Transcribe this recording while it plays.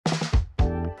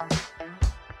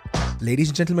Ladies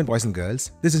and gentlemen, boys and girls,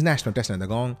 this is National Tesla and the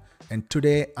Gong, and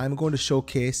today I'm going to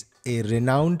showcase a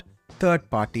renowned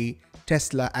third-party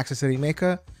Tesla accessory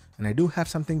maker, and I do have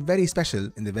something very special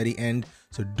in the very end,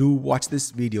 so do watch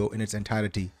this video in its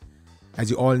entirety.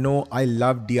 As you all know, I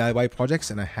love DIY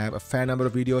projects and I have a fair number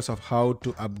of videos of how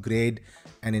to upgrade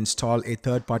and install a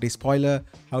third-party spoiler,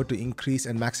 how to increase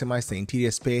and maximize the interior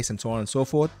space and so on and so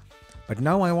forth. But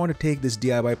now I want to take these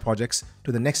DIY projects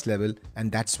to the next level,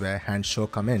 and that's where Hansshow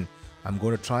come in. I'm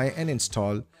going to try and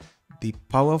install the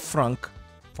power frunk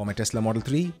for my Tesla Model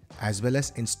 3 as well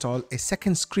as install a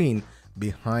second screen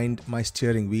behind my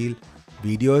steering wheel.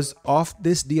 Videos of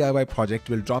this DIY project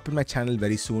will drop in my channel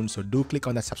very soon, so do click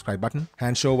on that subscribe button.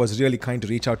 Hansshow was really kind to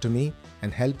reach out to me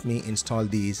and help me install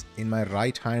these in my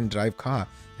right-hand drive car.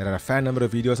 There are a fair number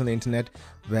of videos on the internet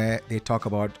where they talk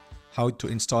about how to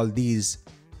install these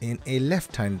in a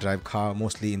left-hand drive car,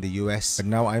 mostly in the US, but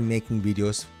now I'm making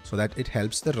videos so that it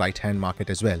helps the right-hand market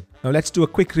as well. Now let's do a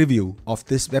quick review of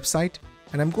this website,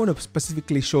 and I'm going to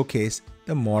specifically showcase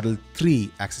the Model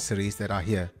 3 accessories that are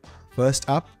here. First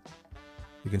up,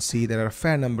 you can see there are a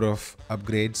fair number of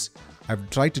upgrades. I've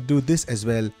tried to do this as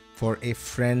well for a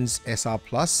friend's SR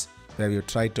Plus, where we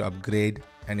tried to upgrade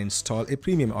and install a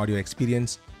premium audio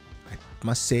experience. I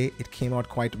must say it came out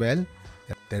quite well.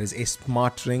 There is a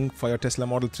smart ring for your Tesla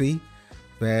Model 3,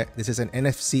 where this is an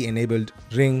NFC enabled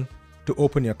ring to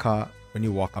open your car when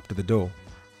you walk up to the door.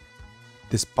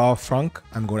 This power frunk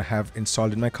I'm going to have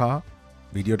installed in my car,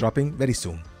 video dropping very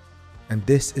soon. And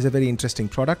this is a very interesting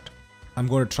product. I'm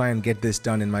going to try and get this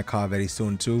done in my car very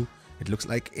soon too. It looks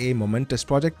like a momentous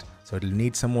project, so it'll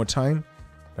need some more time,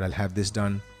 but I'll have this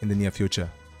done in the near future.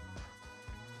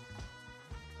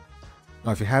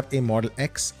 Now, if you have a Model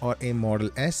X or a Model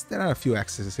S, there are a few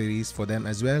accessories for them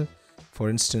as well.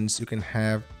 For instance, you can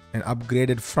have an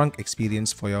upgraded frunk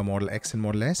experience for your Model X and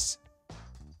Model S.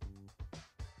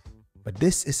 But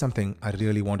this is something I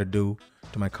really want to do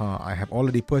to my car. I have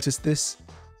already purchased this.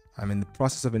 I'm in the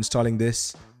process of installing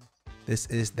this. This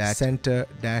is that center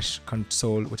dash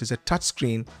console, which is a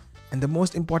touchscreen. And the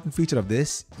most important feature of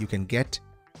this, you can get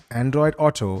Android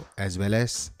Auto as well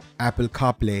as Apple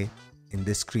CarPlay in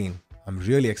this screen. I'm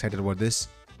really excited about this.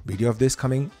 Video of this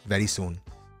coming very soon.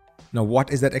 Now,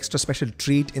 what is that extra special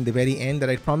treat in the very end that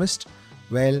I promised?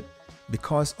 Well,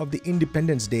 because of the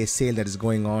Independence Day sale that is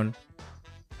going on,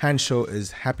 Hansshow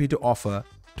is happy to offer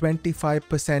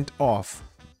 25% off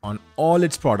on all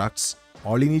its products.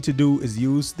 All you need to do is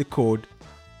use the code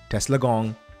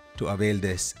TESLAGONG to avail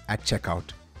this at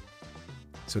checkout.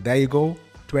 So there you go,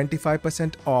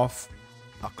 25% off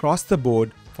across the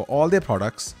board for all their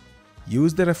products.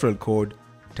 Use the referral code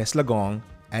TESLAGONG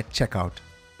at checkout.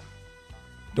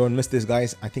 Don't miss this,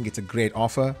 guys. I think it's a great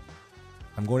offer.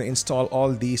 I'm going to install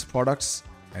all these products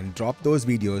and drop those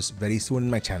videos very soon in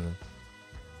my channel.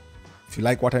 If you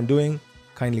like what I'm doing,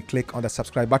 kindly click on the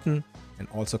subscribe button and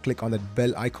also click on the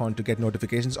bell icon to get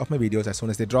notifications of my videos as soon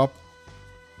as they drop.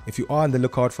 If you are on the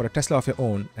lookout for a Tesla of your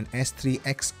own, an S3,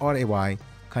 X or a Y,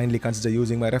 kindly consider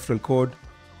using my referral code.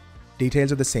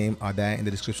 Details of the same are there in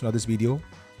the description of this video.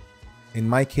 In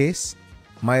my case,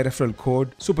 my referral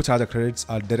code supercharger credits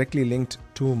are directly linked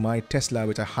to my Tesla,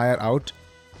 which I hire out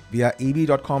via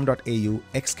eb.com.au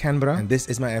Ex-Canberra, and this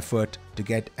is my effort to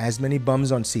get as many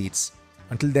bums on seats.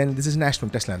 Until then, this is Nash from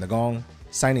Tesla and the Gong,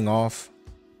 signing off.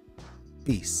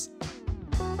 Peace.